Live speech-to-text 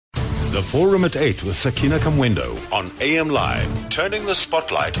The Forum at 8 with Sakina Kamwendo on AM Live, turning the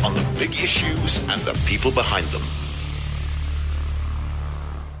spotlight on the big issues and the people behind them.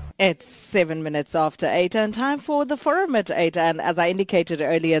 It's 7 minutes after 8 and time for the Forum at 8. And as I indicated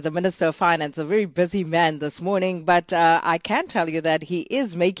earlier, the Minister of Finance, a very busy man this morning, but I can tell you that he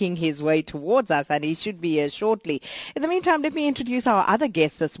is making his way towards us and he should be here shortly. In the meantime, let me introduce our other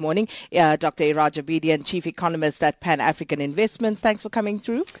guest this morning, Dr. Iraj Abedian, Chief Economist at Pan-African Investments. Thanks for coming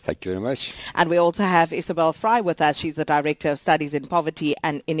through. Thank you very much. And we also have Isobel Frye with us. She's the Director of Studies in Poverty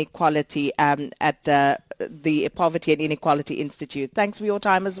and Inequality at the Poverty and Inequality Institute. Thanks for your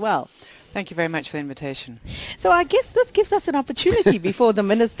time as well. Thank you very much for the invitation. So I guess this gives us an opportunity before the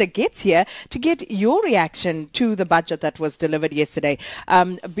Minister gets here to get your reaction to the budget that was delivered yesterday.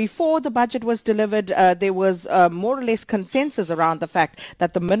 Before the budget was delivered, there was more or less consensus around the fact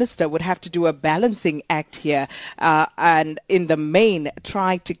that the Minister would have to do a balancing act here and in the main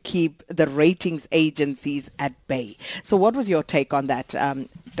try to keep the ratings agencies at bay. So what was your take on that,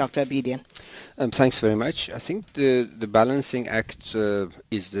 Dr. Abedian? Thanks very much. I think the balancing act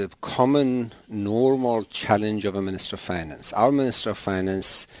is the common, normal challenge of a Minister of Finance. Our Minister of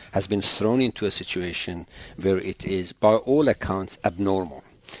Finance has been thrown into a situation where it is, by all accounts, abnormal,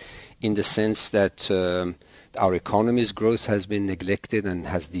 in the sense that our economy's growth has been neglected and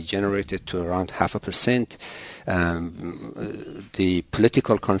has degenerated to around 0.5%. The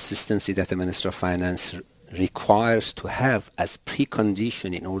political consistency that the Minister of Finance requires to have as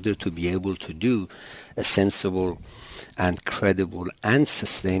precondition in order to be able to do a sensible and credible and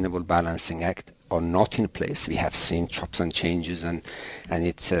sustainable balancing act are not in place. We have seen chops and changes and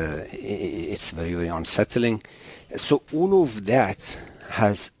it's very, very unsettling. So all of that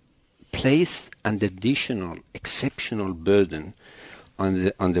has placed an additional exceptional burden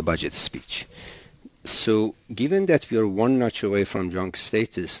on the budget speech. So given that we are one notch away from junk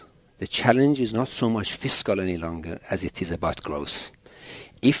status, the challenge is not so much fiscal any longer as it is about growth.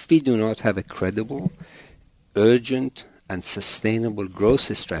 If we do not have a credible, urgent, and sustainable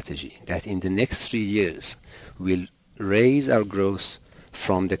growth strategy that in the next 3 years will raise our growth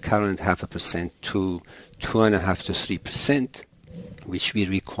from the current 0.5% to 2.5% to 3%, which we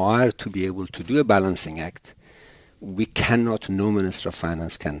require to be able to do a balancing act, we cannot, no Minister of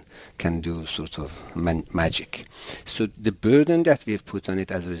Finance can do sort of magic. So the burden that we've put on it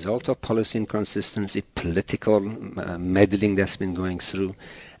as a result of policy inconsistency, political meddling that's been going through,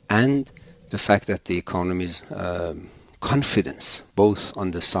 and the fact that the economy's confidence, both on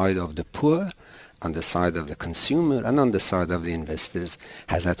the side of the poor, on the side of the consumer, and on the side of the investors,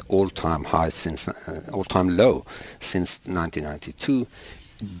 has at all-time low since 1992.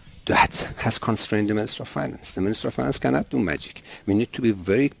 That has constrained the Minister of Finance. The Minister of Finance cannot do magic. We need to be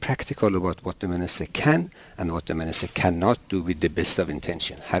very practical about what the Minister can and what the Minister cannot do with the best of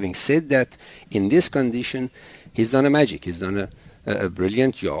intention. Having said that, in this condition, he's done a magic. He's done a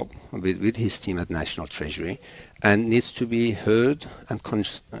brilliant job with his team at National Treasury and needs to be heard and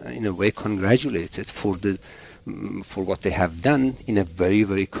in a way congratulated for what they have done in a very,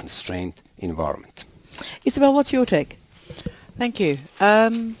 very constrained environment. Isobel, what's your take? Thank you.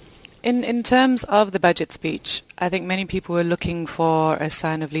 In terms of the budget speech, I think many people were looking for a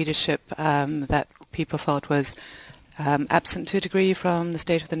sign of leadership that people felt was absent to a degree from the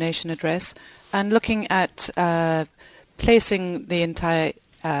State of the Nation address, and looking at placing the entire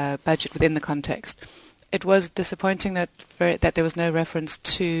budget within the context. It was disappointing that there was no reference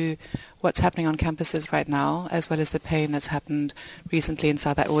to what's happening on campuses right now, as well as the pain that's happened recently in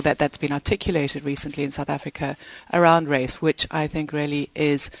that's been articulated recently in South Africa around race, which I think really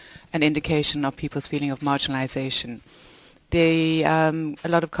is an indication of people's feeling of marginalization. A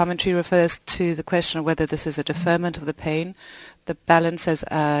lot of commentary refers to the question of whether this is a deferment of the pain. The balance, as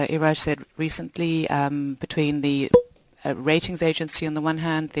Iraj said recently, between the ratings agency on the one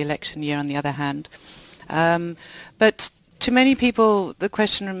hand, the election year on the other hand. But to many people, the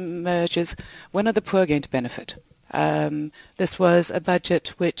question emerges, when are the poor going to benefit? This was a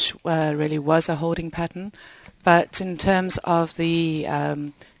budget which really was a holding pattern, but in terms of the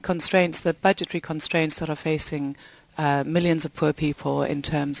constraints, the budgetary constraints that are facing millions of poor people in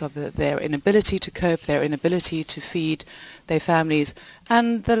terms of their inability to cope, their inability to feed their families,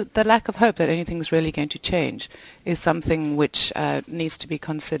 and the lack of hope that anything's really going to change is something which needs to be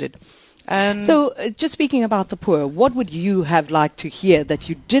considered. So just speaking about the poor, what would you have liked to hear that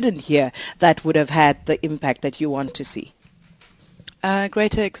you didn't hear that would have had the impact that you want to see?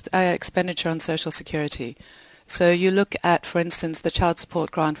 Greater expenditure on social security. So you look at, for instance, the child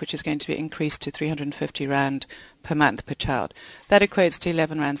support grant, which is going to be increased to 350 Rand per month per child. That equates to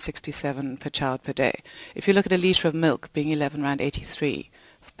 11 Rand 67 per child per day. If you look at a litre of milk being 11 Rand 83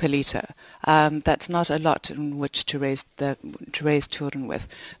 per litre. That's not a lot in which to raise children with.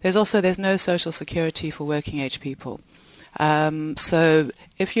 There's no social security for working age people. So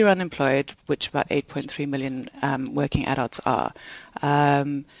if you're unemployed, which about 8.3 million working adults are,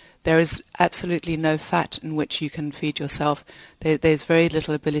 there is absolutely no fat in which you can feed yourself. There's very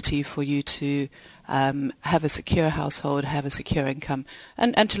little ability for you to have a secure household, have a secure income,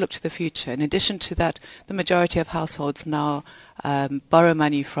 and to look to the future. In addition to that, the majority of households now borrow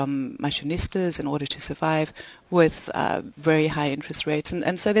money from machinistas in order to survive with very high interest rates.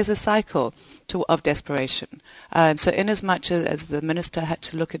 And so there's a cycle of desperation. And so in as much as the minister had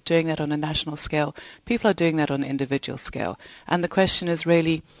to look at doing that on a national scale, people are doing that on an individual scale. And the question is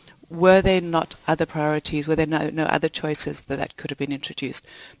really, were there not other priorities? Were there no other choices that could have been introduced?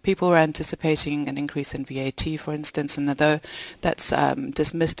 People were anticipating an increase in VAT, for instance, and although that's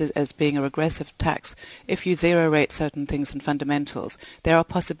dismissed as being a regressive tax, if you zero rate certain things and fundamentals, there are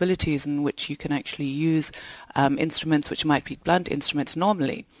possibilities in which you can actually use instruments which might be blunt instruments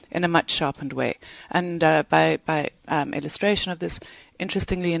normally in a much sharpened way. And by illustration of this,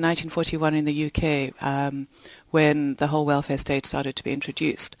 interestingly, in 1941 in the UK, when the whole welfare state started to be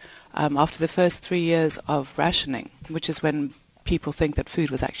introduced, after the first 3 years of rationing, which is when people think that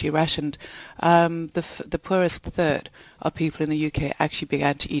food was actually rationed, the poorest third of people in the UK actually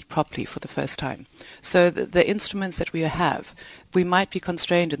began to eat properly for the first time. So the instruments that we have, we might be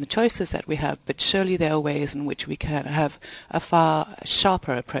constrained in the choices that we have, but surely there are ways in which we can have a far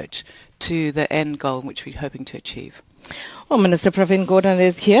sharper approach to the end goal which we're hoping to achieve. Well, Minister Pravin Gordhan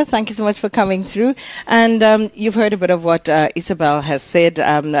is here. Thank you so much for coming through. And you've heard a bit of what Isobel has said.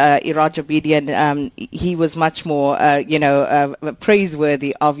 Iraj Abedian, he was much more,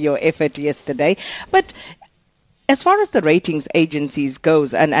 praiseworthy of your effort yesterday. But as far as the ratings agencies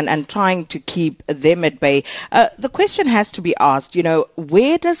goes and trying to keep them at bay, the question has to be asked,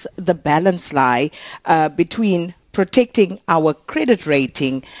 where does the balance lie between protecting our credit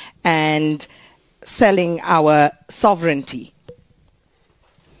rating and selling our sovereignty?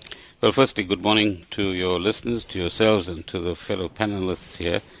 Well, firstly, good morning to your listeners, to yourselves, and to the fellow panelists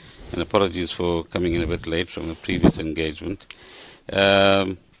here. And apologies for coming in a bit late from a previous engagement.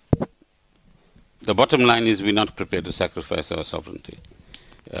 The bottom line is we're not prepared to sacrifice our sovereignty.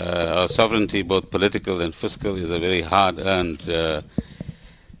 Our sovereignty, both political and fiscal, is a very hard-earned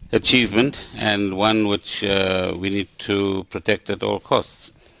achievement, and one which we need to protect at all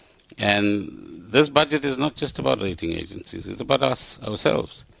costs. And this budget is not just about rating agencies, it's about us,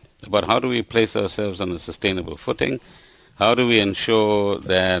 ourselves, about how do we place ourselves on a sustainable footing, how do we ensure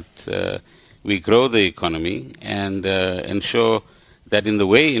that we grow the economy and ensure that in the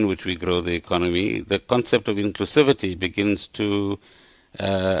way in which we grow the economy, the concept of inclusivity begins to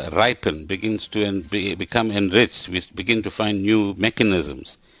ripen, begins to become enriched. We begin to find new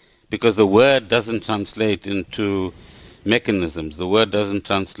mechanisms, because the word doesn't translate into mechanisms. The word doesn't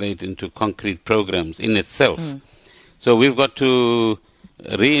translate into concrete programs in itself. So we've got to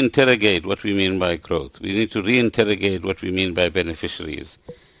reinterrogate what we mean by growth. We need to reinterrogate what we mean by beneficiaries.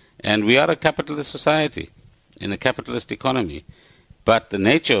 And we are a capitalist society in a capitalist economy. But the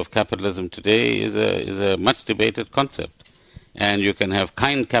nature of capitalism today is a much debated concept. And you can have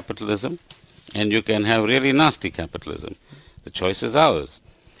kind capitalism and you can have really nasty capitalism. The choice is ours.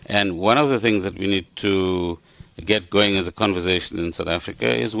 And one of the things that we need to get going as a conversation in South Africa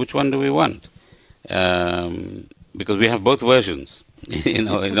is which one do we want? Because we have both versions in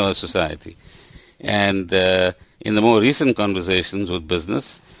our society. And in the more recent conversations with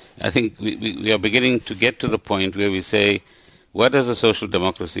business, I think we are beginning to get to the point where we say, what does a social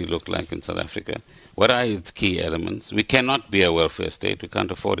democracy look like in South Africa? What are its key elements? We cannot be a welfare state. We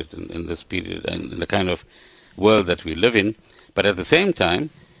can't afford it in this period and in the kind of world that we live in. But at the same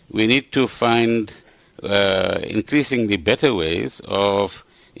time, we need to find increasingly better ways of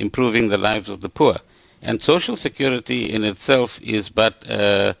improving the lives of the poor. And social security in itself is but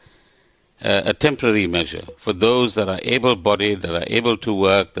a temporary measure for those that are able-bodied, that are able to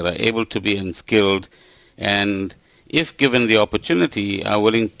work, that are able to be unskilled, and if given the opportunity, are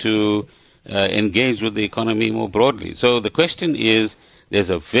willing to engage with the economy more broadly. So the question is, there's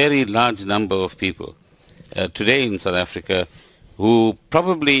a very large number of people today in South Africa who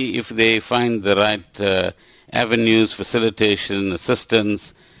probably, if they find the right avenues, facilitation,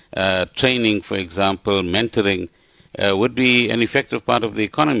 assistance, training, for example, mentoring, would be an effective part of the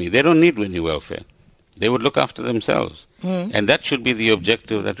economy. They don't need any welfare. they would look after themselves. And that should be the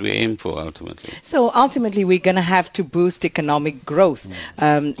objective that we aim for ultimately. So ultimately, we're going to have to boost economic growth.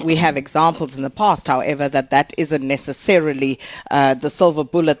 We have examples in the past, however, that isn't necessarily the silver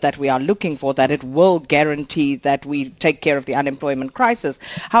bullet that we are looking for, that it will guarantee that we take care of the unemployment crisis.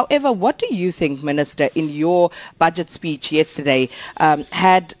 However, what do you think, Minister, in your budget speech yesterday,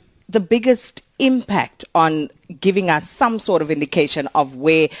 had the biggest impact on giving us some sort of indication of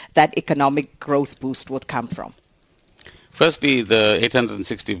where that economic growth boost would come from? Firstly, the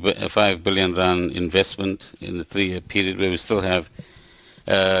 865 billion rand investment in the 3-year period, where we still have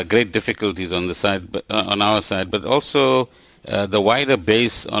great difficulties on the side, on our side, but also the wider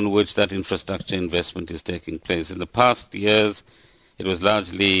base on which that infrastructure investment is taking place. In the past years, it was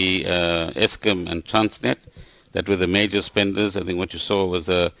largely Eskom and Transnet that were the major spenders. I think what you saw was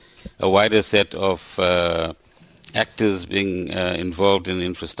a wider set of actors being involved in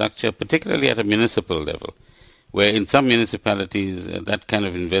infrastructure, particularly at a municipal level, where in some municipalities that kind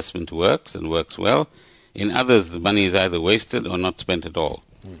of investment works and works well. In others, the money is either wasted or not spent at all.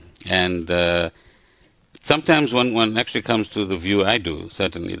 And sometimes one actually comes to the view, I do,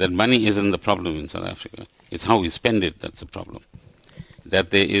 certainly, that money isn't the problem in South Africa. It's how we spend it that's the problem.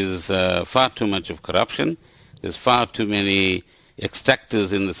 That there is far too much of corruption. There's far too many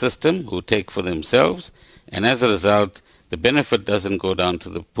extractors in the system who take for themselves. And as a result, the benefit doesn't go down to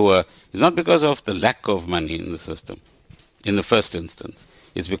the poor. It's not because of the lack of money in the system, in the first instance.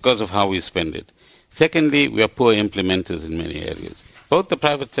 It's because of how we spend it. Secondly, we are poor implementers in many areas, both the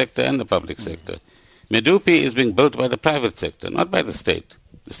private sector and the public sector. Medupi is being built by the private sector, not by the state.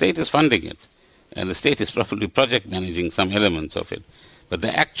 The state is funding it, and the state is probably project managing some elements of it. But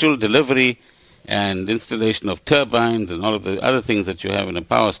the actual delivery and installation of turbines and all of the other things that you have in a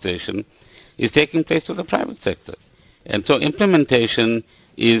power station is taking place to the private sector. And so implementation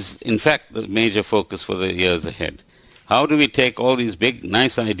is, in fact, the major focus for the years ahead. How do we take all these big,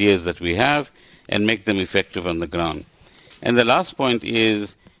 nice ideas that we have and make them effective on the ground? And the last point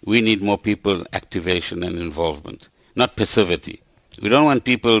is we need more people activation and involvement, not passivity. We don't want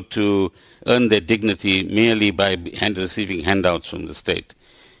people to earn their dignity merely by receiving handouts from the state.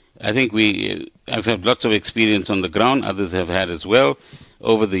 I think I've had lots of experience on the ground, others have had as well,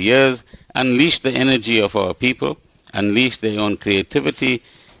 over the years. Unleash the energy of our people, unleash their own creativity,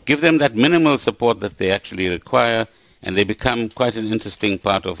 give them that minimal support that they actually require, and they become quite an interesting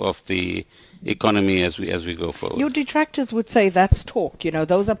part of the economy as we go forward. Your detractors would say that's talk,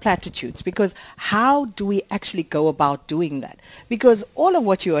 those are platitudes, because how do we actually go about doing that? Because all of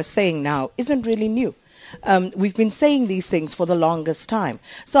what you are saying now isn't really new. We've been saying these things for the longest time.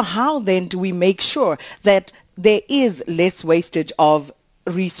 So how then do we make sure that there is less wastage of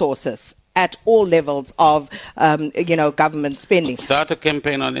resources at all levels of, government spending? Start a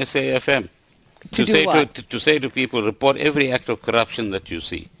campaign on SAFM to say to people, report every act of corruption that you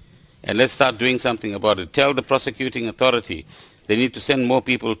see. And let's start doing something about it. Tell the prosecuting authority they need to send more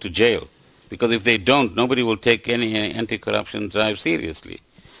people to jail. Because if they don't, nobody will take any anti-corruption drive seriously.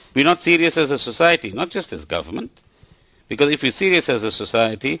 We're not serious as a society, not just as government. Because if we're serious as a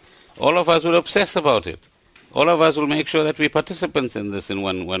society, all of us will obsess about it. All of us will make sure that we're participants in this in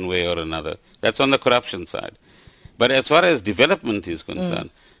one way or another. That's on the corruption side. But as far as development is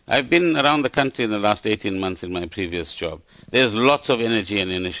concerned, I've been around the country in the last 18 months in my previous job. There's lots of energy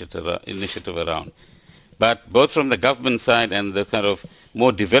and initiative around. But both from the government side and the kind of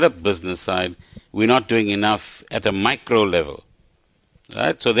more developed business side, we're not doing enough at a micro level.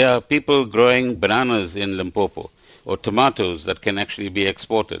 Right? So there are people growing bananas in Limpopo or tomatoes that can actually be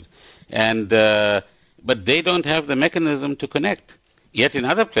exported. And but they don't have the mechanism to connect. Yet in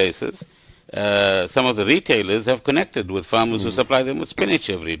other places, some of the retailers have connected with farmers who supply them with spinach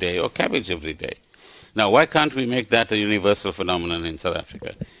every day or cabbage every day. Now, why can't we make that a universal phenomenon in South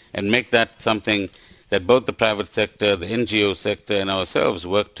Africa and make that something that both the private sector, the NGO sector, and ourselves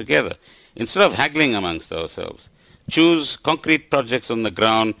work together? Instead of haggling amongst ourselves, choose concrete projects on the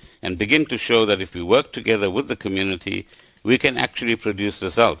ground and begin to show that if we work together with the community, we can actually produce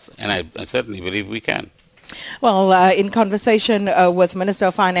results. And I certainly believe we can. Well, in conversation with Minister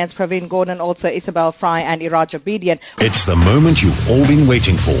of Finance Pravin Gordhan, also Isobel Frye and Iraj Abedian. It's the moment you've all been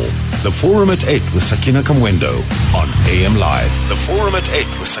waiting for. The Forum at 8 with Sakina Kamwendo on AM Live. The Forum at 8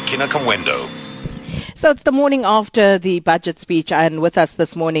 with Sakina Kamwendo. So it's the morning after the budget speech, and with us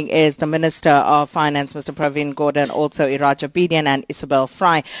this morning is the Minister of Finance, Mr. Pravin Gordhan, also Iraj Abedian and Isobel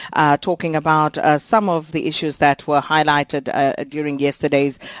Frye, talking about some of the issues that were highlighted during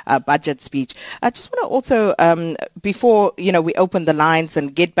yesterday's budget speech. I just want to also, before we open the lines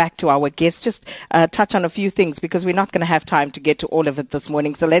and get back to our guests, just touch on a few things because we're not going to have time to get to all of it this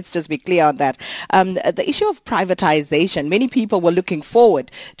morning. So let's just be clear on that. The issue of privatization, many people were looking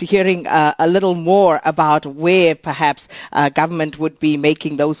forward to hearing a little more about where perhaps government would be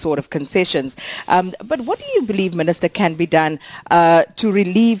making those sort of concessions. But what do you believe, Minister, can be done to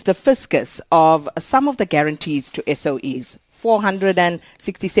relieve the fiscus of some of the guarantees to SOEs?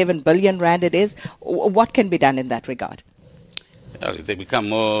 467 billion rand it is. What can be done in that regard? Well, if they become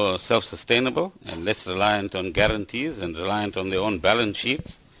more self-sustainable and less reliant on guarantees and reliant on their own balance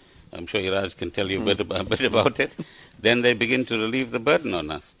sheets, I'm sure Iraj can tell you a bit about it, then they begin to relieve the burden on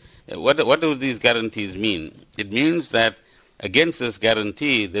us. What do these guarantees mean? It means that against this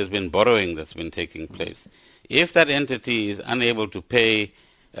guarantee, there's been borrowing that's been taking place. If that entity is unable to pay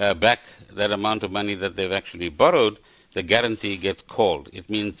back that amount of money that they've actually borrowed, the guarantee gets called. It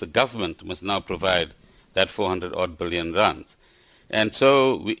means the government must now provide that 400-odd billion rands. And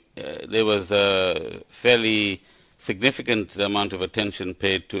so there was a fairly significant amount of attention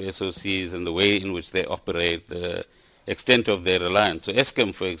paid to SOCs and the way in which they operate, the extent of their reliance. So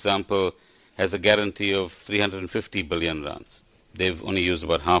Eskom, for example, has a guarantee of 350 billion rands. They've only used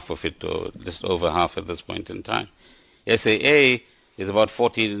about half of it, or just over half at this point in time. SAA is about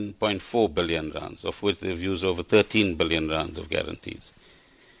 14.4 billion rands, of which they've used over 13 billion rands of guarantees.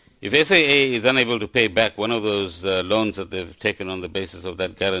 If SAA is unable to pay back one of those loans that they've taken on the basis of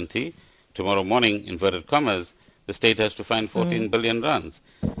that guarantee, tomorrow morning, inverted commas, the state has to find 14 billion rands.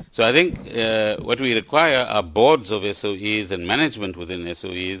 So I think what we require are boards of SOEs and management within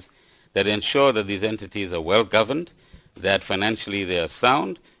SOEs that ensure that these entities are well governed, that financially they are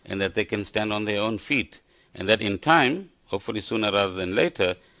sound, and that they can stand on their own feet. And that in time, hopefully sooner rather than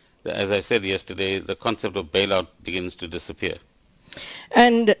later, as I said yesterday, the concept of bailout begins to disappear.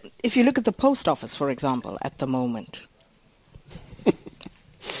 And if you look at the post office, for example, at the moment,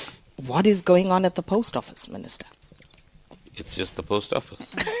 what is going on at the post office, Minister? It's just the post office.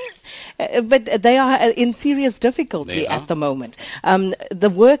 But they are in serious difficulty at the moment. The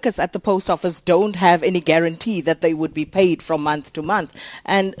workers at the post office don't have any guarantee that they would be paid from month to month.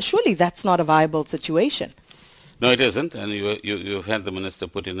 And surely that's not a viable situation. No, it isn't. And you've had the minister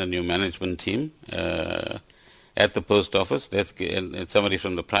put in a new management team at the post office. It's somebody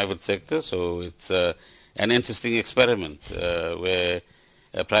from the private sector. So it's an interesting experiment where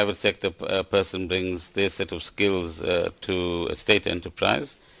a private sector person brings their set of skills to a state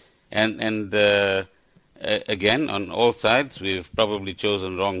enterprise. And again, on all sides, we've probably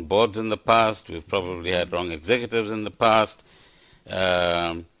chosen wrong boards in the past. We've probably had wrong executives in the past.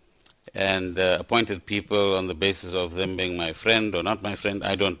 And appointed people on the basis of them being my friend or not my friend.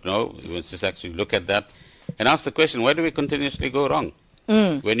 I don't know. Let's just actually look at that and ask the question, why do we continuously go wrong?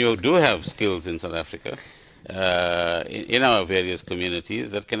 When you do have skills in South Africa, in our various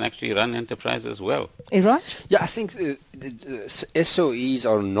communities that can actually run enterprises well. Iraj? Yeah, I think SOEs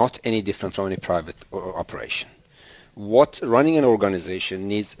are not any different from any private operation. What running an organization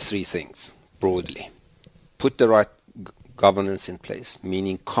needs three things, broadly. Put the right governance in place,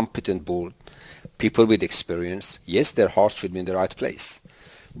 meaning competent board, people with experience. Yes, their heart should be in the right place,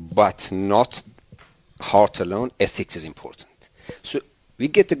 but not heart alone. Ethics is important. So we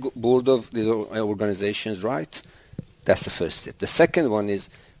get the board of the organizations right. That's the first step. The second one is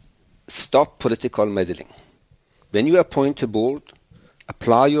stop political meddling. When you appoint a board,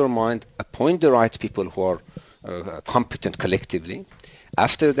 apply your mind, appoint the right people who are competent collectively.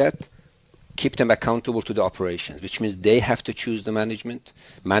 After that, keep them accountable to the operations, which means they have to choose the management.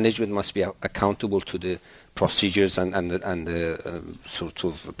 Management must be accountable to the procedures and the sort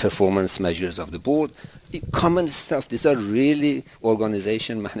of performance measures of the board. Common stuff. These are really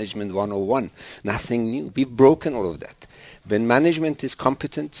organization management 101. Nothing new. We've broken all of that. When management is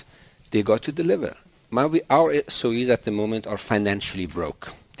competent, they got to deliver. Our SOEs at the moment are financially broke.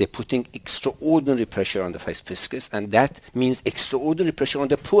 They're putting extraordinary pressure on the fiscus, and that means extraordinary pressure on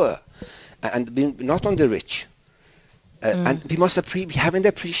the poor, and not on the rich. And we haven't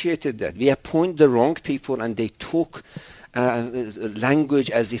appreciated that. We appoint the wrong people, and they talk language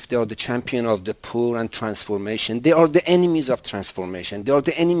as if they are the champion of the poor and transformation. They are the enemies of transformation. They are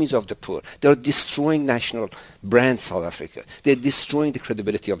the enemies of the poor. They are destroying national brand South Africa. They're destroying the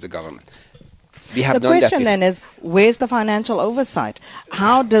credibility of the government. We have the question then is, where's the financial oversight?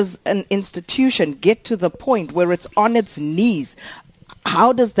 How does an institution get to the point where it's on its knees?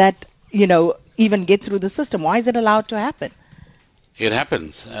 How does that, even get through the system? Why is it allowed to happen? It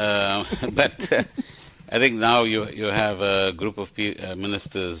happens, but I think now you have a group of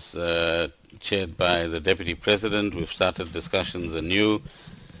ministers chaired by the Deputy President. We've started discussions anew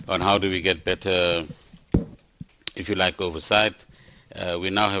on how do we get better, if you like, oversight. We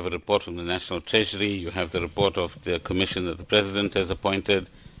now have a report from the National Treasury. You have the report of the commission that the President has appointed.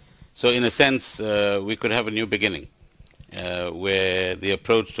 So in a sense, we could have a new beginning where the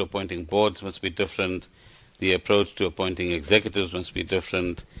approach to appointing boards must be different, the approach to appointing executives must be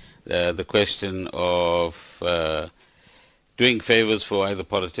different, the question of doing favors for either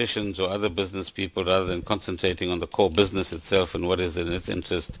politicians or other business people rather than concentrating on the core business itself and what is in its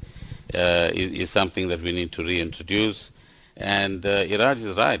interest is something that we need to reintroduce. And Iraj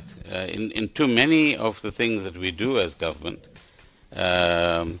is right. In too many of the things that we do as government,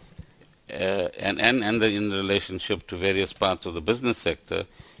 and in relationship to various parts of the business sector,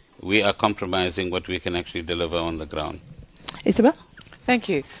 we are compromising what we can actually deliver on the ground. Isobel? Thank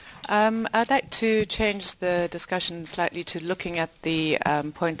you. I'd like to change the discussion slightly to looking at the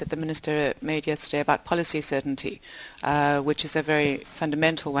point that the Minister made yesterday about policy certainty, which is a very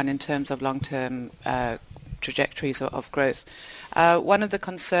fundamental one in terms of long-term trajectories of growth. One of the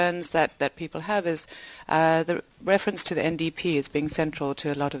concerns that people have is the reference to the NDP as being central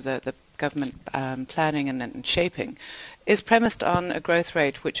to a lot of the government planning and shaping is premised on a growth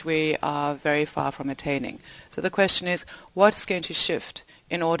rate which we are very far from attaining. So the question is, what's going to shift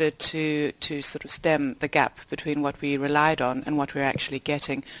in order to sort of stem the gap between what we relied on and what we're actually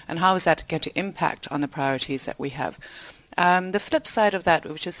getting, and how is that going to impact on the priorities that we have? The flip side of that,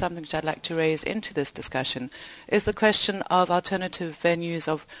 which is something which I'd like to raise into this discussion, is the question of alternative venues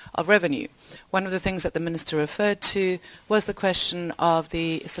of revenue. One of the things that the Minister referred to was the question of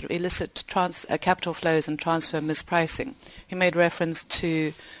the sort of illicit capital flows and transfer mispricing. He made reference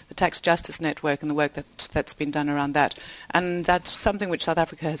to the Tax Justice Network and the work that's been done around that. And that's something which South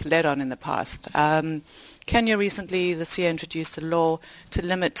Africa has led on in the past. Kenya recently, this year, introduced a law to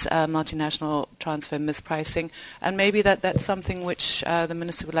limit multinational transfer mispricing, and maybe that's something which the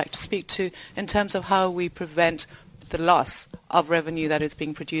Minister would like to speak to in terms of how we prevent the loss of revenue that is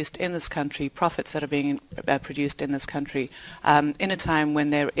being produced in this country, profits that are being produced in this country, in a time when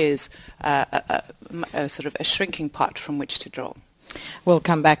there is a sort of a shrinking pot from which to draw. We'll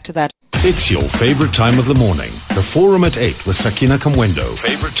come back to that. It's your favorite time of the morning. The Forum at 8 with Sakina Kamwendo.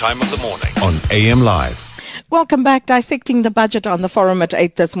 Favorite time of the morning on AM Live. Welcome back. Dissecting the budget on the Forum at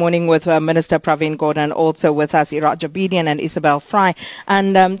 8 this morning with Minister Pravin Gordhan, also with us Iraj Abedian and Isobel Frye.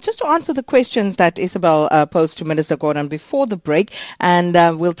 And just to answer the questions that Isobel posed to Minister Gordhan before the break, and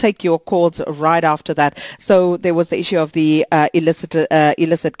we'll take your calls right after that. So there was the issue of the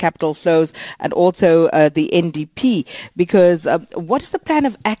illicit capital flows and also the NDP, because what is the plan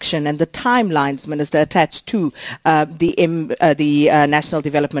of action and the timelines, Minister, attached to the National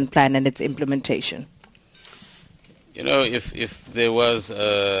Development Plan and its implementation? You know, if there was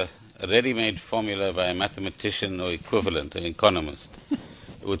a ready-made formula by a mathematician or equivalent, an economist,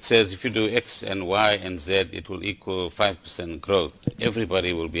 which says if you do X and Y and Z, it will equal 5% growth,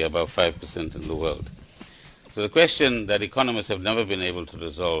 everybody will be above 5% in the world. So the question that economists have never been able to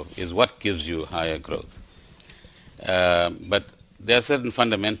resolve is what gives you higher growth. But there are certain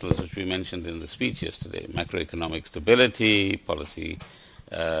fundamentals which we mentioned in the speech yesterday: macroeconomic stability, policy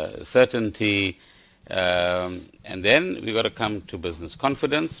certainty, and then we've got to come to business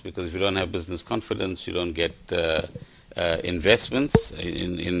confidence, because if you don't have business confidence, you don't get investments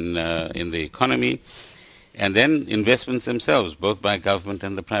in the economy, and then investments themselves, both by government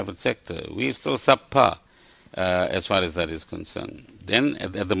and the private sector. We're still subpar as far as that is concerned. Then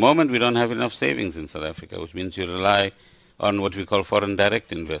at the moment, we don't have enough savings in South Africa, which means you rely on what we call foreign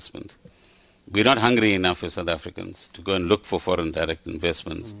direct investment. We're not hungry enough as South Africans to go and look for foreign direct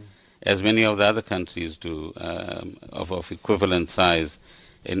investments, as many of the other countries do, of equivalent size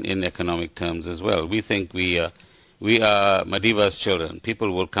in economic terms as well. We think we are Madiba's children.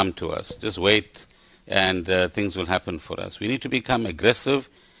 People will come to us. Just wait, and things will happen for us. We need to become aggressive,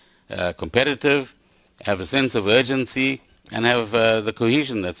 competitive, have a sense of urgency, and have the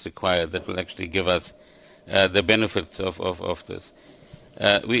cohesion that's required that will actually give us the benefits of this.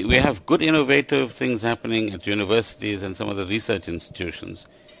 We have good innovative things happening at universities and some of the research institutions.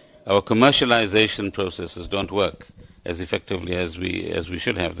 Our commercialization processes don't work as effectively as we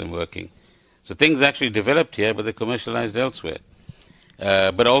should have them working. So things actually developed here, but they're commercialized elsewhere.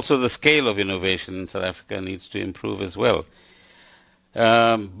 But also the scale of innovation in South Africa needs to improve as well.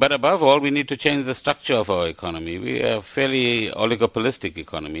 But above all, we need to change the structure of our economy. We are a fairly oligopolistic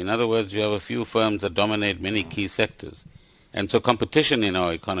economy. In other words, you have a few firms that dominate many key sectors. And so competition in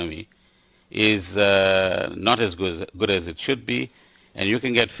our economy is not as good as it should be, and you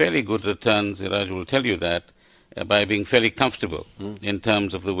can get fairly good returns, Iraj will tell you that, by being fairly comfortable in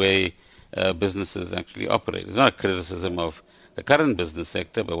terms of the way businesses actually operate. It's not a criticism of the current business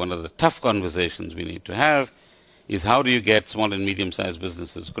sector, but one of the tough conversations we need to have is how do you get small and medium-sized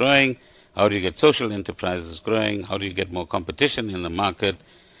businesses growing, how do you get social enterprises growing, how do you get more competition in the market,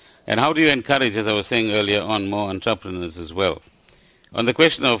 and how do you encourage, as I was saying earlier on, more entrepreneurs as well. On the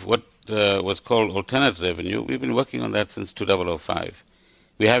question of what was called alternate revenue, we've been working on that since 2005.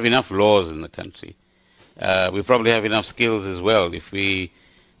 We have enough laws in the country. We probably have enough skills as well if we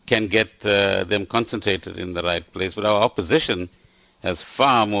can get them concentrated in the right place. But our opposition has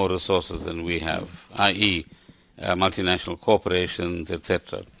far more resources than we have, i.e. Multinational corporations,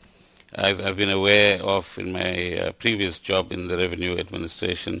 etc. I've been aware of, in my previous job in the Revenue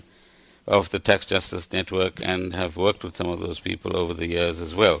Administration, of the Tax Justice Network, and have worked with some of those people over the years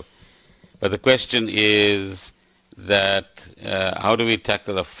as well. But the question is that how do we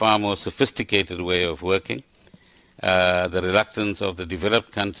tackle a far more sophisticated way of working? The reluctance of the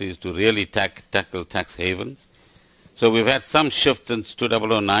developed countries to really tackle tax havens. So we've had some shift since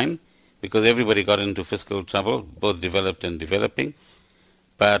 2009 because everybody got into fiscal trouble, both developed and developing.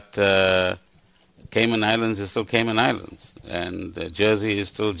 But Cayman Islands is still Cayman Islands, and Jersey is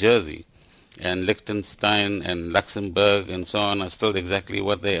still Jersey, and Liechtenstein and Luxembourg and so on are still exactly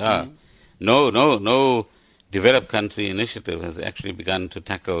what they are. No developed country initiative has actually begun to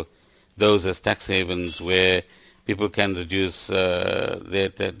tackle those as tax havens where people can reduce their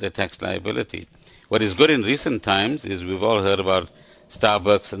tax liability. What is good in recent times is we've all heard about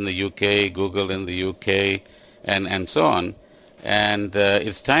Starbucks in the UK, Google in the UK, and so on. And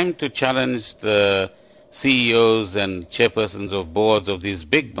it's time to challenge the CEOs and chairpersons of boards of these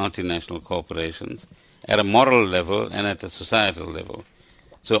big multinational corporations at a moral level and at a societal level.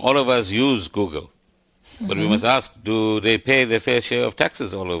 So all of us use Google, but we must ask, do they pay their fair share of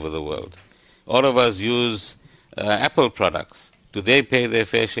taxes all over the world? All of us use Apple products. Do they pay their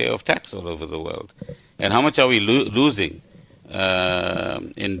fair share of tax all over the world? And how much are we losing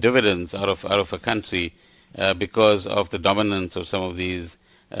in dividends out of a country because of the dominance of some of these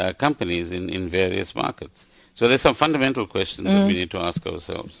companies in various markets? So there's some fundamental questions that we need to ask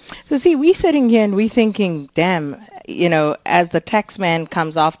ourselves. So see, we're sitting here and we're thinking, damn, as the tax man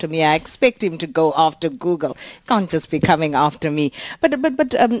comes after me, I expect him to go after Google. Can't just be coming after me. But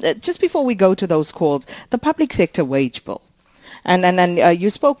just before we go to those calls, the public sector wage bill. And you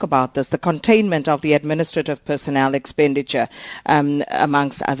spoke about this, the containment of the administrative personnel expenditure,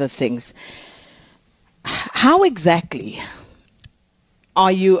 amongst other things. How exactly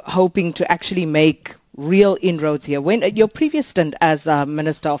are you hoping to actually make real inroads here? When your previous stint as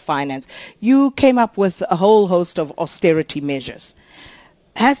Minister of Finance, you came up with a whole host of austerity measures.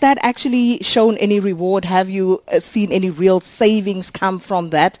 Has that actually shown any reward? Have you seen any real savings come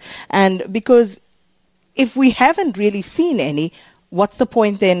from that? And because if we haven't really seen any, what's the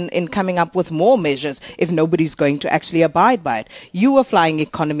point then in coming up with more measures if nobody's going to actually abide by it? You were flying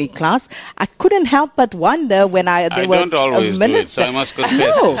economy class. I couldn't help but wonder when I don't always do it, so I must confess.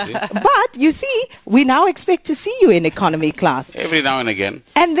 No, but you see, we now expect to see you in economy class. Every now and again.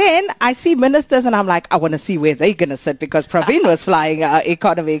 And then I see ministers and I'm like, I want to see where they're going to sit because Pravin was flying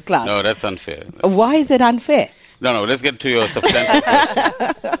economy class. No, that's unfair. Why is it unfair? No, let's get to your substantive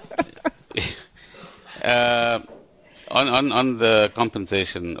question. On the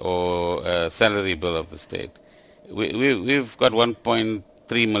compensation or salary bill of the state, we've got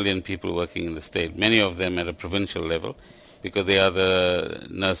 1.3 million people working in the state, many of them at a provincial level, because they are the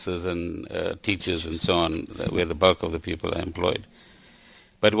nurses and teachers and so on, where the bulk of the people are employed.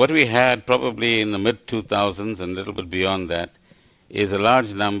 But what we had probably in the mid-2000s and a little bit beyond that is a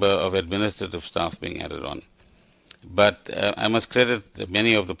large number of administrative staff being added on. But I must credit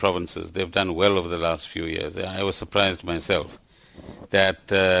many of the provinces. They've done well over the last few years. I was surprised myself that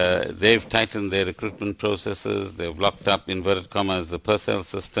they've tightened their recruitment processes. They've locked up, inverted commas, the Purcell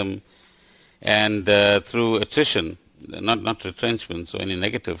system. And through attrition, not retrenchments or any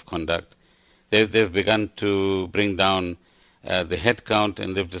negative conduct, they've begun to bring down the headcount,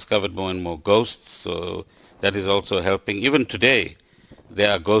 and they've discovered more and more ghosts. So that is also helping. Even today, there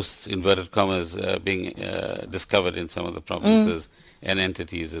are ghosts, inverted commas, being discovered in some of the provinces and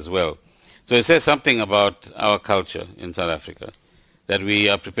entities as well. So it says something about our culture in South Africa, that we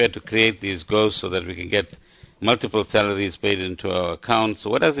are prepared to create these ghosts so that we can get multiple salaries paid into our accounts. So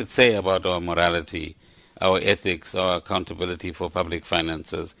what does it say about our morality, our ethics, our accountability for public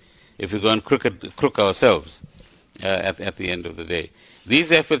finances if we go and crook ourselves at the end of the day?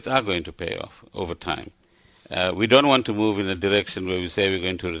 These efforts are going to pay off over time. We don't want to move in a direction where we say we're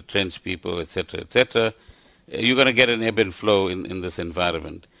going to retrench people, etc., etc. You're going to get an ebb and flow in this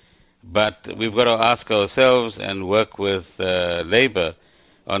environment. But we've got to ask ourselves and work with Labour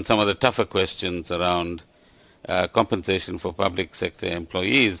on some of the tougher questions around compensation for public sector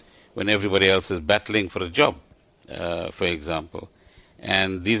employees when everybody else is battling for a job, for example.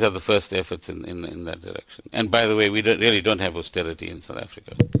 And these are the first efforts in that direction. And by the way, we really don't have austerity in South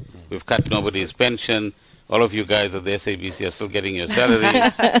Africa. We've cut nobody's pension. All of you guys at the SABC are still getting your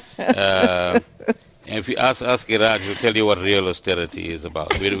salaries. And if you ask Iraj, he'll tell you what real austerity is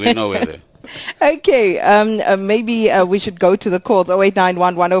about. We're nowhere there. Okay, maybe we should go to the calls.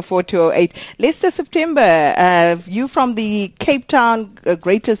 0891 104 208. Lester September, you from the Cape Town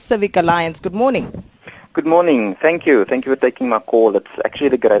Greater Civic Alliance. Good morning. Good morning. Thank you. Thank you for taking my call. It's actually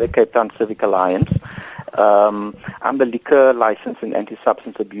the Greater Cape Town Civic Alliance. I'm the Liquor License and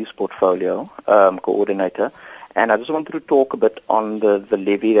Anti-Substance Abuse Portfolio Coordinator. And I just wanted to talk a bit on the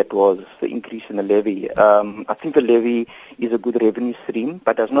levy that was the increase in the levy. I think the levy is a good revenue stream,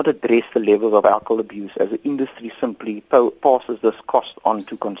 but does not address the levels of alcohol abuse, as the industry simply passes this cost on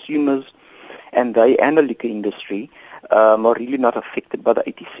to consumers, and they and the liquor industry are really not affected by the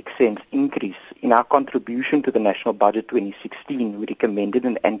 86 cents increase. In our contribution to the National Budget 2016, we recommended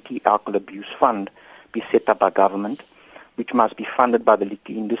an anti-alcohol abuse fund be set up by government, which must be funded by the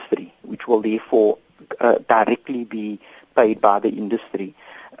liquor industry, which will therefore directly be paid by the industry.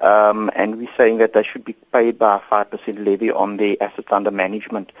 And we're saying that they should be paid by a 5% levy on their assets under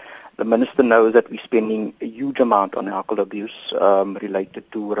management. The Minister knows that we're spending a huge amount on alcohol abuse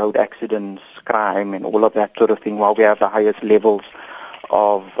related to road accidents, crime, and all of that sort of thing, while we have the highest levels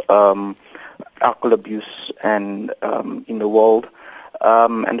of alcohol abuse and in the world.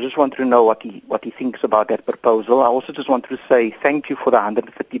 And I just wanted to know what he thinks about that proposal. I also just wanted to say thank you for the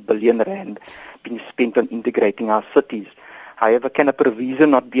 130 billion rand being spent on integrating our cities. However, can a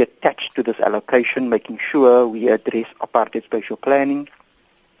provision not be attached to this allocation, making sure we address apartheid spatial planning,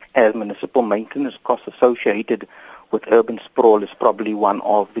 as municipal maintenance costs associated with urban sprawl is probably one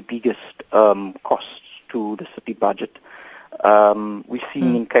of the biggest costs to the city budget. We've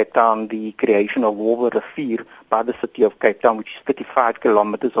seen in Cape Town the creation of Wolver Rivier by the city of Cape Town, which is 35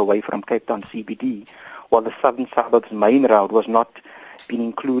 kilometers away from Cape Town CBD, while the southern suburbs main route was not been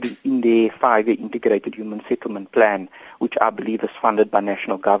included in their 5-year integrated human settlement plan, which I believe is funded by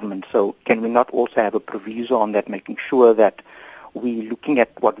national government. So can we not also have a proviso on that, making sure that we're looking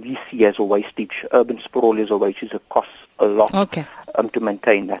at what we see as a wastage? Urban sprawl is a wastage, it costs a lot to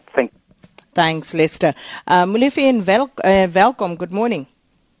maintain that. Thank you. Thanks, Lester. Mulefi and welcome. Good morning.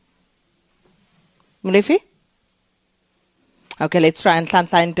 Mulefi? Okay, let's try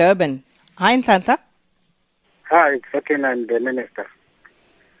Nhlanhla in Durban. Hi, Nhlanhla. Hi, it's Fakin and the Minister.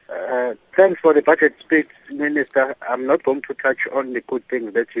 Thanks for the budget speech, Minister. I'm not going to touch on the good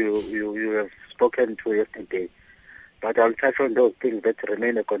things that you have spoken to yesterday, but I'll touch on those things that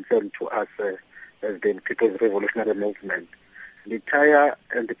remain a concern to us as the People's Revolutionary Movement. The tire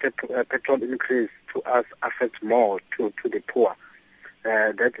and the petrol increase to us affects more to the poor.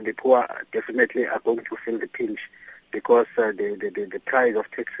 That the poor definitely are going to feel the pinch because the price of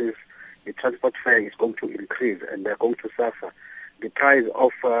taxis, the transport fare is going to increase and they're going to suffer. The price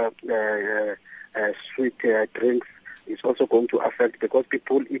of sweet drinks is also going to affect because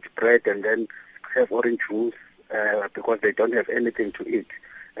people eat bread and then have orange juice because they don't have anything to eat.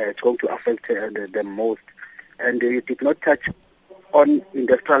 It's going to affect them most. And you did not touch on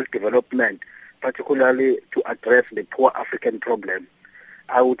industrial development, particularly to address the poor African problem.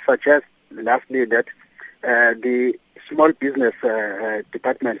 I would suggest, lastly, that the small business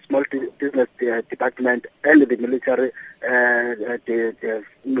department, and the military, the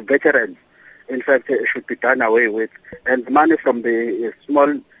veterans, in fact, should be done away with. And money from the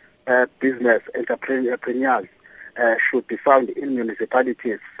small business entrepreneurs should be found in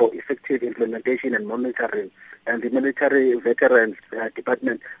municipalities for effective implementation and monitoring. And the military veterans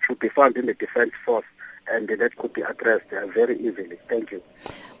department should be found in the defense force, and that could be addressed very easily. Thank you.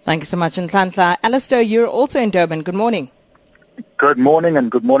 Thank you so much, Nhlanhla. Alistair, you're also in Durban. Good morning. Good morning,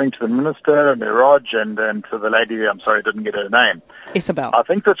 and good morning to the Minister, and Iraj, and to the lady, I'm sorry I didn't get her name. Isobel. I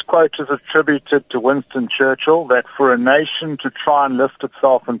think this quote is attributed to Winston Churchill, that for a nation to try and lift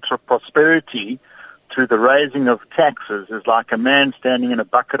itself into prosperity through the raising of taxes is like a man standing in a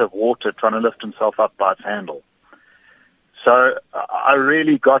bucket of water trying to lift himself up by its handle. So I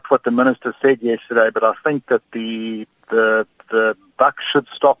really got what the Minister said yesterday, but I think that the buck should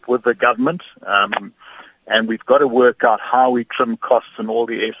stop with the government, and we've got to work out how we trim costs in all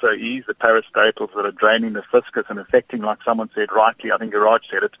the SOEs, the parastatals that are draining the fiscus and affecting, like someone said rightly, I think Iraj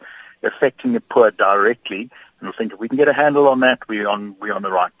said it, affecting the poor directly. And I think if we can get a handle on that, we're on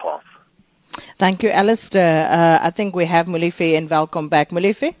the right path. Thank you, Alistair. I think we have Molefe and welcome back.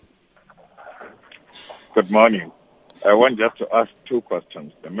 Molefe? Good morning. I want just to ask two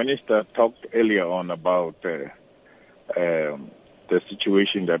questions. The Minister talked earlier on about the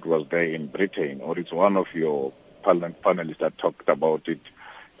situation that was there in Britain, or it's one of your panelists that talked about it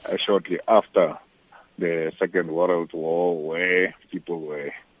shortly after the Second World War, where people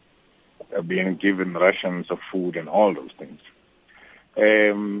were being given rations of food and all those things.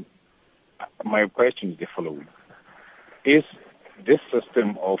 My question is the following. Is this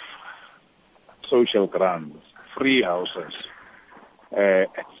system of social grants, free houses,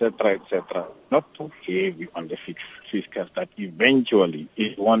 etc., not too heavy on the fiscal that eventually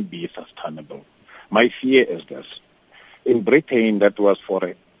it won't be sustainable? My fear is this. In Britain, that was for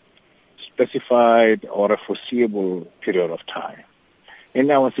a specified or a foreseeable period of time.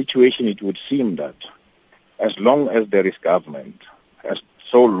 In our situation, it would seem that as long as there is government,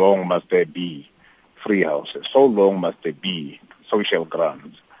 so long must there be free houses, so long must there be social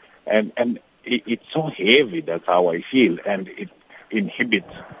grants. And it's so heavy, that's how I feel, and it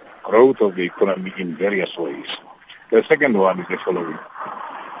inhibits growth of the economy in various ways. The second one is the following.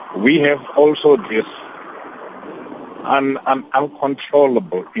 We have also this an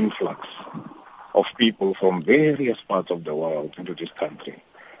uncontrollable influx of people from various parts of the world into this country.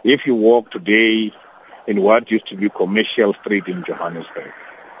 If you walk today in what used to be Commercial Street in Johannesburg,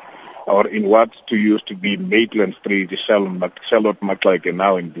 or in what used to be Maitland Street, Charlotte McLeod,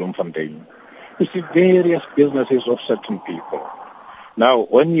 now in Bloemfontein, you see various businesses of certain people. Now,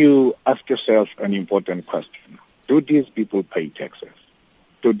 when you ask yourself an important question, do these people pay taxes?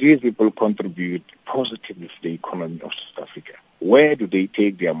 Do these people contribute positively to the economy of South Africa? Where do they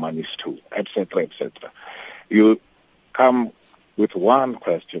take their monies to, etc., etc.? You come with one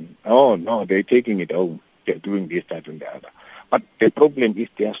question, oh, no, they're taking it home. They're doing this, that, and the other. But the problem is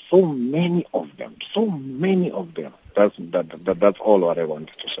there are so many of them. That's all what I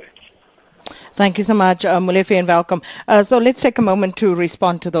wanted to say. Thank you so much, Molefe, and welcome. So let's take a moment to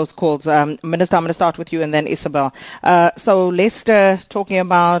respond to those calls. Minister, I'm going to start with you and then Isobel. So Lester talking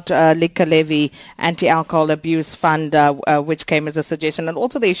about liquor levy, anti-alcohol abuse fund, which came as a suggestion, and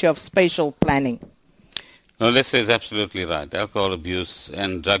also the issue of spatial planning. No, Lester is absolutely right. Alcohol abuse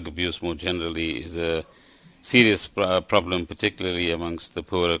and drug abuse more generally is a serious problem, particularly amongst the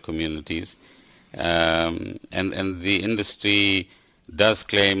poorer communities. And the industry does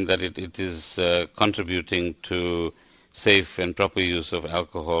claim that it is contributing to safe and proper use of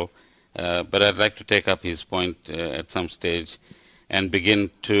alcohol. But I'd like to take up his point at some stage and begin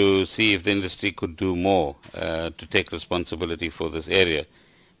to see if the industry could do more to take responsibility for this area.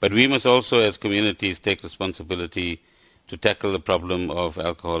 But we must also, as communities, take responsibility to tackle the problem of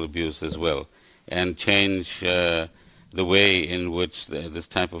alcohol abuse as well and change the way in which this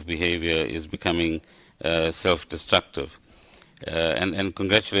type of behavior is becoming self-destructive. And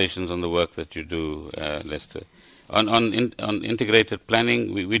congratulations on the work that you do, Lester. On integrated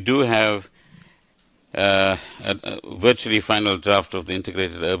planning, we do have a virtually final draft of the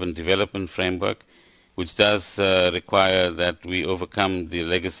Integrated Urban Development Framework, which does require that we overcome the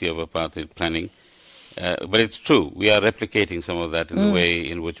legacy of apartheid planning. But it's true, we are replicating some of that in the way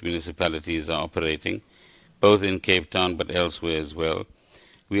in which municipalities are operating, both in Cape Town but elsewhere as well.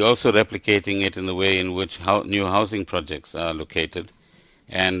 We're also replicating it in the way in which new housing projects are located,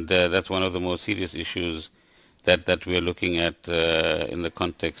 and that's one of the more serious issues that we're looking at in the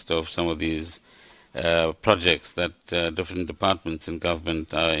context of some of these projects that different departments in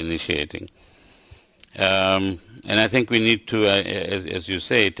government are initiating. And I think we need to, as you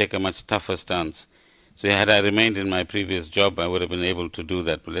say, take a much tougher stance. So had I remained in my previous job, I would have been able to do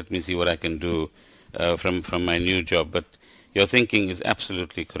that, but let me see what I can do from my new job. But your thinking is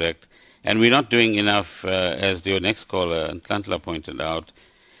absolutely correct. And we're not doing enough, as your next caller, Ntantla, pointed out,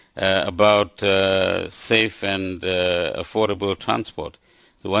 about safe and affordable transport.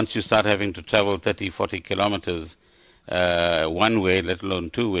 So once you start having to travel 30, 40 kilometers one way, let alone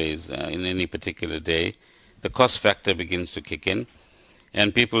two ways in any particular day, the cost factor begins to kick in.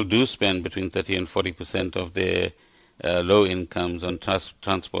 And people do spend between 30 and 40% of their low incomes on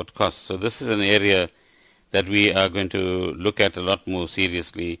transport costs. So this is an area that we are going to look at a lot more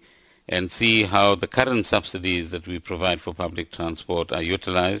seriously and see how the current subsidies that we provide for public transport are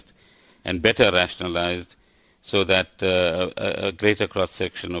utilized and better rationalized so that a greater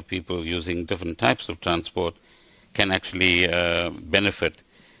cross-section of people using different types of transport can actually benefit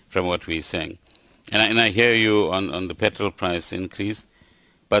from what we're saying. And I hear you on the petrol price increase,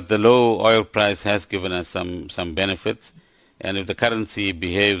 but the low oil price has given us some benefits. And if the currency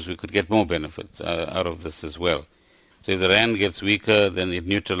behaves, we could get more benefits out of this as well. So if the rand gets weaker, then it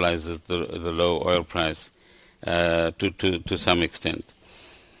neutralizes the low oil price to some extent.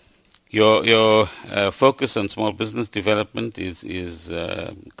 Your focus on small business development is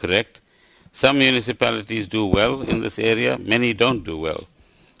correct. Some municipalities do well in this area. Many don't do well.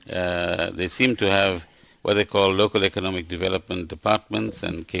 They seem to have what they call local economic development departments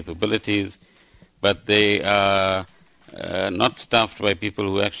and capabilities, but they are not staffed by people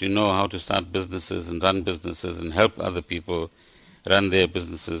who actually know how to start businesses and run businesses and help other people run their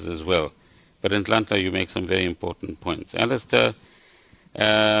businesses as well. But in Atlanta, you make some very important points. Alistair,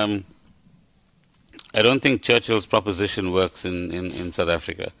 I don't think Churchill's proposition works in South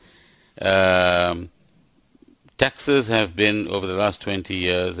Africa. Taxes have been, over the last 20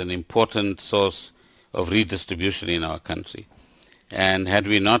 years, an important source of redistribution in our country. And had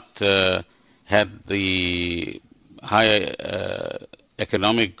we not had the higher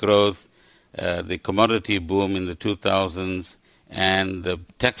economic growth, the commodity boom in the 2000s, and the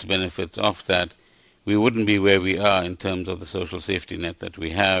tax benefits of that, we wouldn't be where we are in terms of the social safety net that we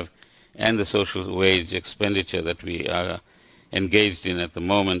have and the social wage expenditure that we are engaged in at the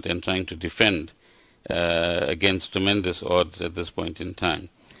moment and trying to defend against tremendous odds at this point in time.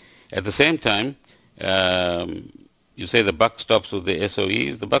 At the same time, you say the buck stops with the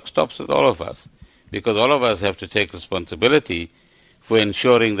SOEs. The buck stops with all of us, because all of us have to take responsibility for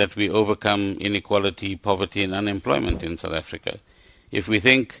ensuring that we overcome inequality, poverty, and unemployment in South Africa. If we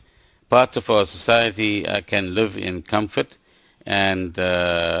think parts of our society can live in comfort and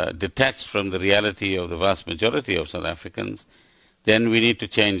detached from the reality of the vast majority of South Africans, then we need to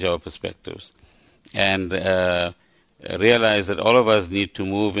change our perspectives and realize that all of us need to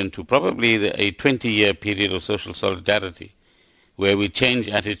move into probably a 20-year period of social solidarity, where we change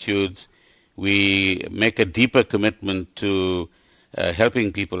attitudes, we make a deeper commitment to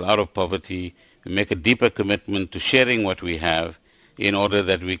helping people out of poverty, we make a deeper commitment to sharing what we have in order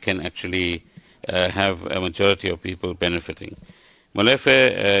that we can actually have a majority of people benefiting.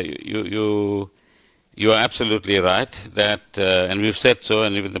 Molefe, you are absolutely right that, and we've said so,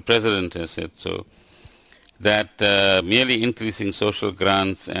 and even the President has said so, that merely increasing social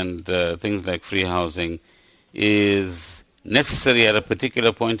grants and things like free housing is necessary at a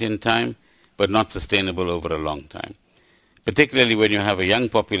particular point in time, but not sustainable over a long time. Particularly when you have a young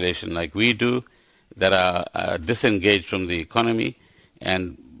population like we do that are disengaged from the economy,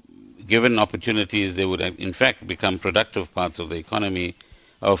 and given opportunities they would in fact become productive parts of the economy.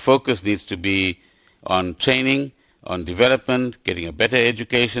 Our focus needs to be on training, on development, getting a better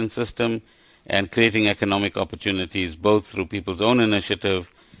education system, and creating economic opportunities both through people's own initiative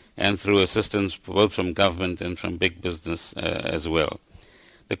and through assistance both from government and from big business as well.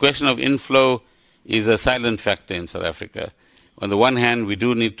 The question of inflow is a silent factor in South Africa. On the one hand, we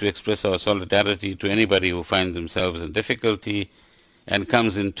do need to express our solidarity to anybody who finds themselves in difficulty and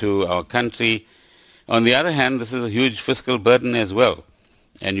comes into our country. On the other hand, this is a huge fiscal burden as well.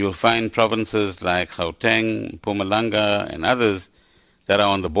 And you'll find provinces like Gauteng, Mpumalanga, and others that are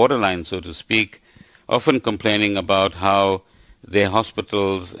on the borderline, so to speak, often complaining about how their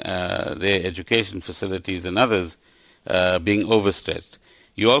hospitals, their education facilities, and others being overstretched.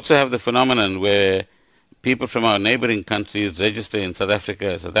 You also have the phenomenon where people from our neighboring countries register in South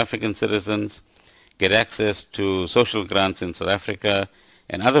Africa as South African citizens, get access to social grants in South Africa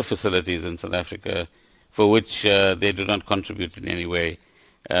and other facilities in South Africa for which they do not contribute in any way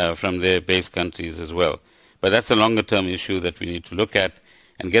from their base countries as well. But that's a longer-term issue that we need to look at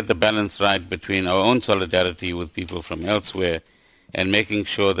and get the balance right between our own solidarity with people from elsewhere and making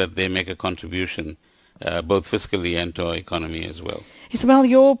sure that they make a contribution both fiscally and to our economy as well. Isobel,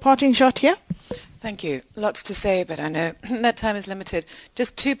 your parting shot here? Thank you. Lots to say, but I know that time is limited.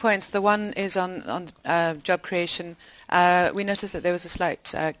 Just 2 points. The one is on job creation. We noticed that there was a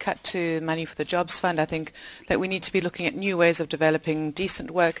slight cut to money for the Jobs Fund. I think that we need to be looking at new ways of developing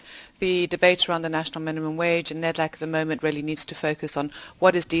decent work. The debate around the national minimum wage and NEDLAC at the moment really needs to focus on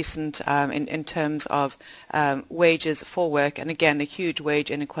what is decent in terms of wages for work. And again, the huge wage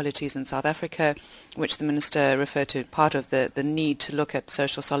inequalities in South Africa, which the Minister referred to, part of the need to look at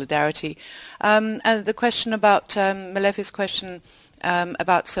social solidarity. And the question about Malefe's question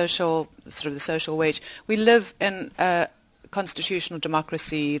about the social wage. We live in a constitutional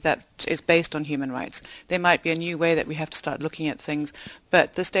democracy that is based on human rights. There might be a new way that we have to start looking at things,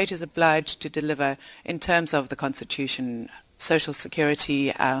 but the state is obliged to deliver in terms of the constitution, social security,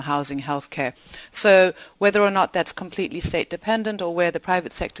 housing, healthcare. So whether or not that's completely state dependent or where the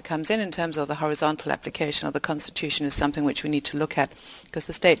private sector comes in terms of the horizontal application of the constitution is something which we need to look at, because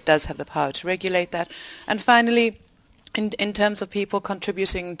the state does have the power to regulate that. And finally, In terms of people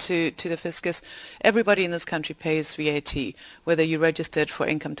contributing to the fiscus, everybody in this country pays VAT, whether you're registered for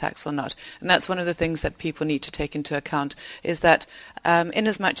income tax or not. And that's one of the things that people need to take into account, is that in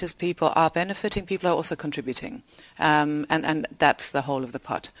as much as people are benefiting, people are also contributing. And that's the whole of the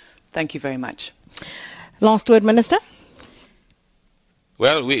pot. Thank you very much. Last word, Minister.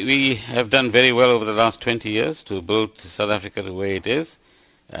 Well, we have done very well over the last 20 years to build South Africa the way it is.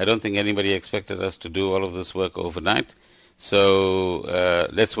 I don't think anybody expected us to do all of this work overnight. So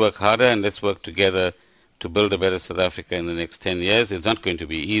let's work harder and let's work together to build a better South Africa in the next 10 years. It's not going to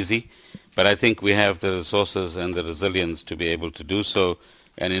be easy, but I think we have the resources and the resilience to be able to do so,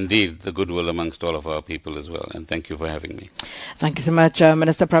 and indeed the goodwill amongst all of our people as well. And thank you for having me. Thank you so much,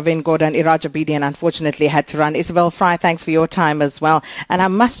 Minister Pravin Gordhan. Iraj Abedian unfortunately had to run. Isobel Frye, thanks for your time as well. And I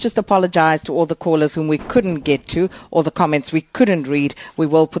must just apologize to all the callers whom we couldn't get to, or the comments we couldn't read. We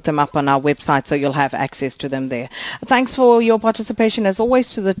will put them up on our website, so you'll have access to them there. Thanks for your participation, as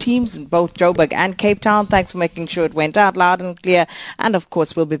always, to the teams in both Joburg and Cape Town. Thanks for making sure it went out loud and clear. And, of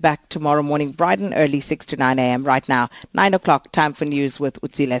course, we'll be back tomorrow morning bright and early, 6 to 9 a.m. Right now, 9 o'clock, time for news with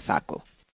Utsile Saku.